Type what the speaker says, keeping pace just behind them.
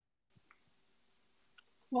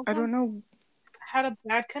Hold I on. don't know. I had a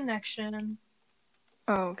bad connection.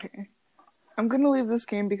 Oh, okay. I'm gonna leave this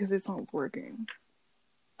game because it's not working.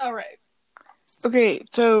 All right. Okay,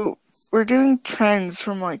 so we're doing trends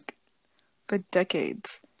from like the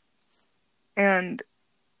decades. And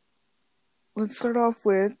let's start off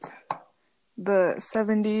with the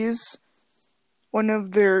 70s. One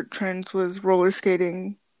of their trends was roller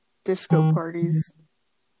skating disco parties.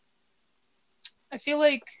 I feel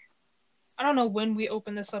like I don't know when we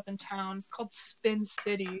opened this up in town. It's called Spin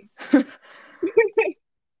City.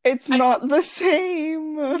 It's I not the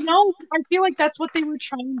same. no, I feel like that's what they were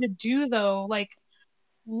trying to do though. Like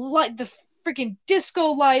the freaking disco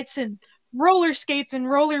lights and roller skates and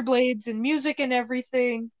rollerblades and music and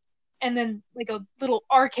everything. And then like a little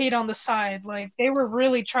arcade on the side. Like they were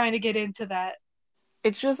really trying to get into that.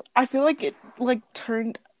 It's just I feel like like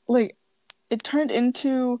it turned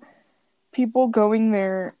into people going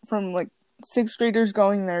there from like sixth graders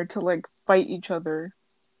going there to like fight each other.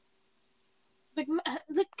 Like,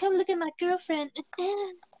 look, come look at my girlfriend.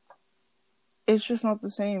 It's just not the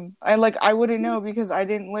same. I wouldn't know because I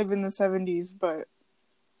didn't live in the 70s, but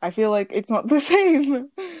I feel like it's not the same.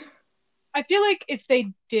 I feel like if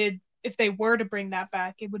they were to bring that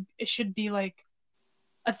back, it should be like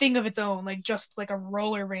a thing of its own, like just like a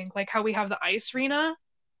roller rink, like how we have the ice arena.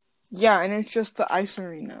 Yeah, and it's just the ice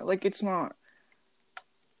arena. Like it's not.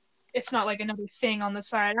 It's not like another thing on the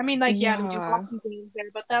side. I mean, like, yeah, they do Yeah. hockey games there,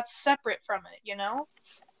 but that's separate from it, you know?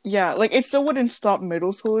 Yeah, like it still wouldn't stop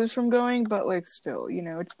middle schoolers from going, but like still,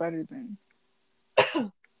 it's better than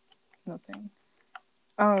nothing.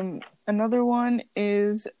 Another one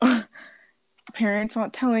is parents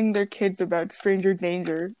not telling their kids about stranger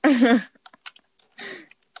danger.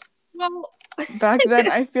 Well, Back then,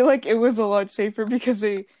 I feel like it was a lot safer because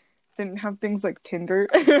they didn't have things like Tinder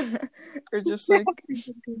or just like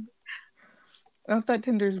not that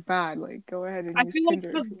Tinder's bad. Like go ahead and I use feel like Tinder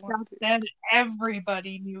if because you want back to. then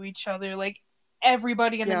everybody knew each other. Like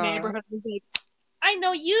everybody in the Yeah, neighborhood was like, "I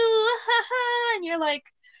know you," haha, and you're like,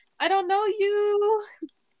 "I don't know you."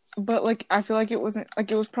 but like I feel like it wasn't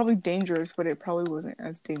like it was probably dangerous, but it probably wasn't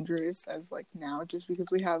as dangerous as like now, just because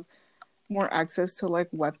we have more access to like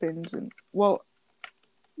weapons and well,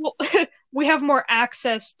 Well, we have more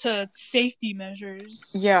access to safety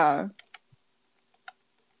measures, yeah,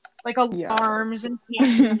 like yeah. alarms and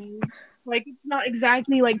cameras. Like it's not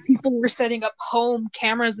exactly like people were setting up home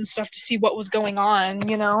cameras and stuff to see what was going on,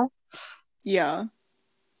 you know? Yeah.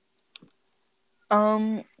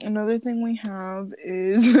 Another thing we have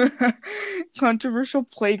is controversial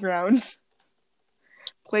playground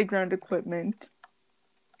equipment.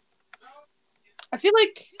 I feel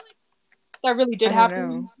like that really did I don't happen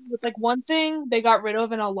know. with like one thing they got rid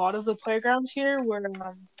of in a lot of the playgrounds here were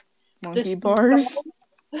the Monkey bars.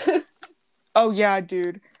 seesaw. Oh yeah,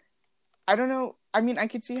 dude. I don't know. I mean, I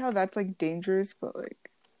could see how that's like dangerous, but like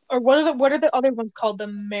Or what are the other ones called? The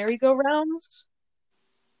merry-go-rounds?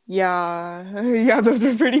 yeah. Yeah, those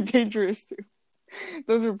are pretty dangerous too.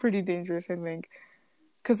 Those are pretty dangerous, I think.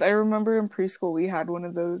 Cuz I remember in preschool we had one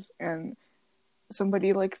of those and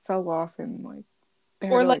somebody like fell off and like they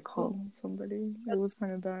had Or to like like call somebody. It was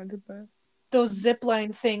kind of bad, but those zip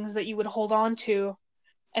line things that you would hold on to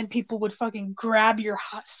and people would fucking grab your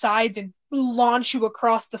sides and launch you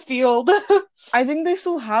across the field. I think they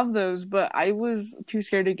still have those, but I was too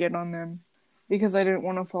scared to get on them because I didn't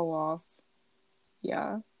want to fall off.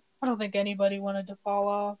 Yeah. I don't think anybody wanted to fall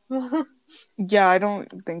off. Yeah, I don't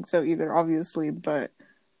think so either, obviously, but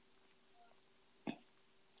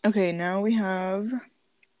okay, now we have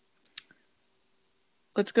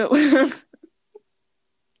let's go.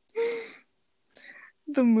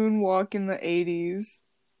 The moonwalk in the 80s.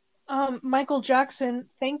 Michael Jackson,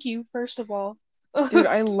 thank you, first of all. Dude, Okay.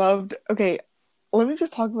 I loved. Okay, let me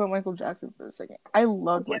just talk about Michael Jackson for a second. I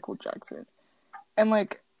loved Michael Jackson. And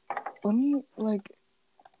like let me like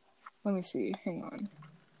let me see. Hang on.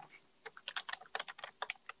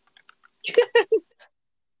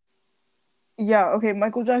 Yeah, okay,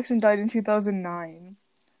 Michael Jackson died in 2009.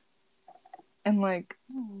 And like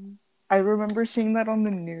I remember seeing that on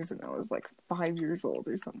the news and I was like 5 years old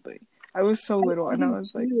or something. I was so little I and I do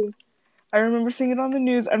was like, too. I remember seeing it on the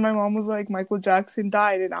news and my mom was like, Michael Jackson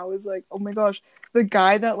died. And I was like, oh my gosh, the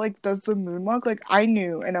guy that like does the moonwalk, like I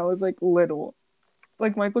knew and I was like little.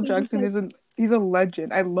 Like Michael Jackson isn't, he's a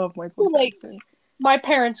legend. I love Michael Like Jackson. my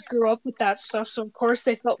parents grew up with that stuff, so of course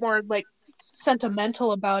they felt more like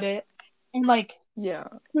sentimental about it. And like Yeah.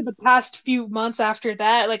 for the past few months after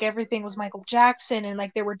that, like everything was Michael Jackson and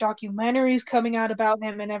like there were documentaries coming out about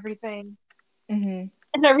him and everything. Hmm.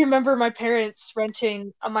 And I remember my parents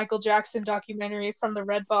renting a Michael Jackson documentary from the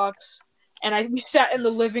Redbox and we sat in the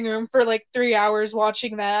living room for like 3 hours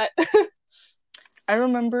watching that. I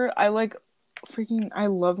remember I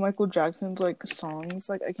love Michael Jackson's like songs.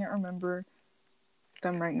 Like I can't remember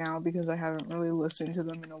them right now because I haven't really listened to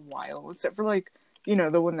them in a while, except for like,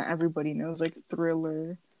 the one that everybody knows, like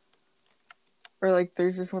Thriller. Or like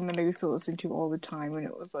there's this one that I used to listen to all the time and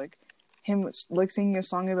it was like him like singing a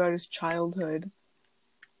song about his childhood.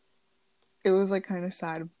 It was like kind of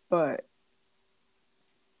sad, but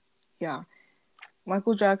yeah.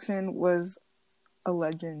 Michael Jackson was a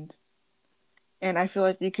legend. And I feel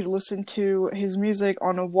like you could listen to his music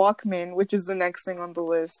on a Walkman, which is the next thing on the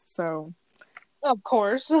list. So Of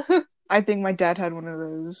course. I think my dad had one of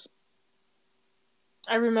those.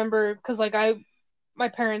 I remember because like my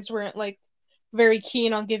parents weren't like very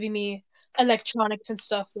keen on giving me electronics and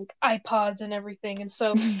stuff like iPods and everything, and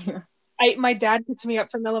so Yeah. my dad picked me up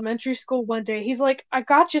from elementary school one day. He's like, "I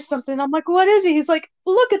got you something." I'm like, "What is it?" He's like,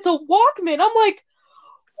 "Look, it's a Walkman." I'm like,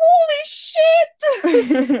 "Holy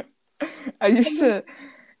shit!" I used to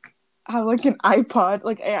have like an iPod.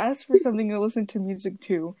 Like I asked for something to listen to music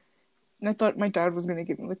to, and I thought my dad was gonna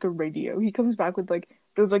give me like a radio. He comes back with like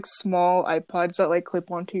those like small iPods that like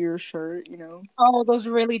clip onto your shirt. Oh, those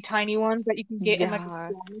really tiny ones that you can get in like a Yeah.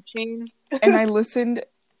 claw machine. And I listened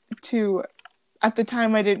to at the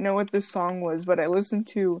time I didn't know what this song was, but I listened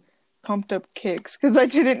to Pumped Up Kicks because I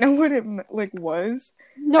didn't know what it like was.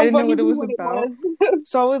 I didn't know Nobody what it knew was what it about. was.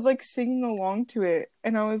 So I was like singing along to it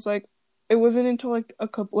and I was like it wasn't until like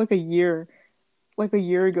a year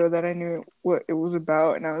ago that I knew what it was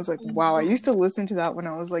about and I was like, wow, I used to listen to that when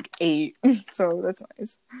I was like 8. So that's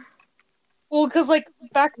nice. Well, because like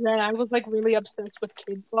back then I was like really obsessed with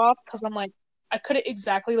Kid Bop because I'm like I couldn't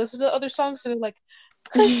exactly listen to other songs, so they're like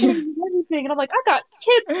Christian anything, and I'm like I got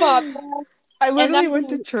Kids Bop, man. I And that literally went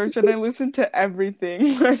to church and I listened to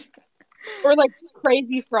everything. Like or like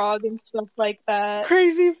Crazy Frog and stuff like that.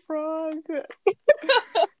 Crazy Frog.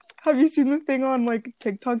 Have you seen the thing on like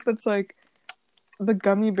TikTok that's like the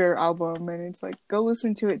Gummy Bear album and it's like go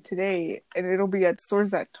listen to it today and it'll be at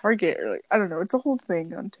stores at Target or like I don't know, it's a whole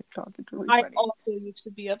thing on TikTok. It's really I funny. also used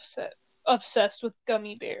to be obsessed with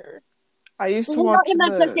Gummy Bear. I used to We're not watch in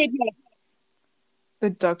that the decade yet. the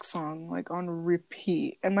Duck song like on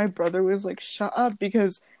repeat and my brother was like shut up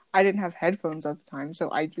because I didn't have headphones at the time,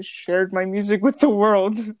 so I just shared my music with the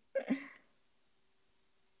world.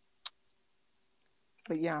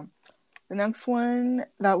 But yeah. The next one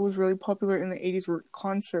that was really popular in the 80s were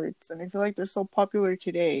concerts, and I feel like they're so popular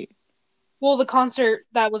today. Well, the concert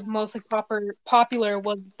that was mostly popular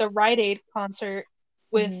was the Rite Aid concert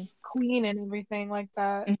with Hmm. Queen and everything like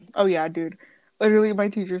that. Oh yeah, dude. Literally, my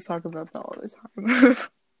teachers talk about that all the time.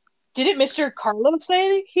 Didn't Mr. Carlo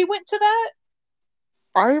say he went to that?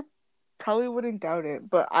 I probably wouldn't doubt it,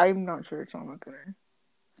 but I'm not sure, so I'm not gonna.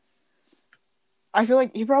 I feel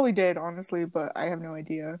like he probably did, honestly, but I have no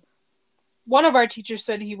idea. One of our teachers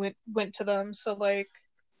said he went to them, so like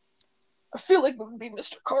I feel like it would be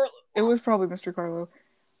Mr. Carlo. It was probably Mr. Carlo.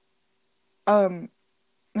 Um,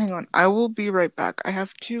 Hang on, I will be right back. I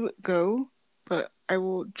have to go, but I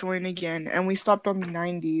will join again. And we stopped on the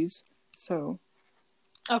 90s, so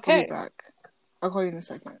I'll be Okay. back. I'll call you in a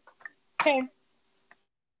second. Okay.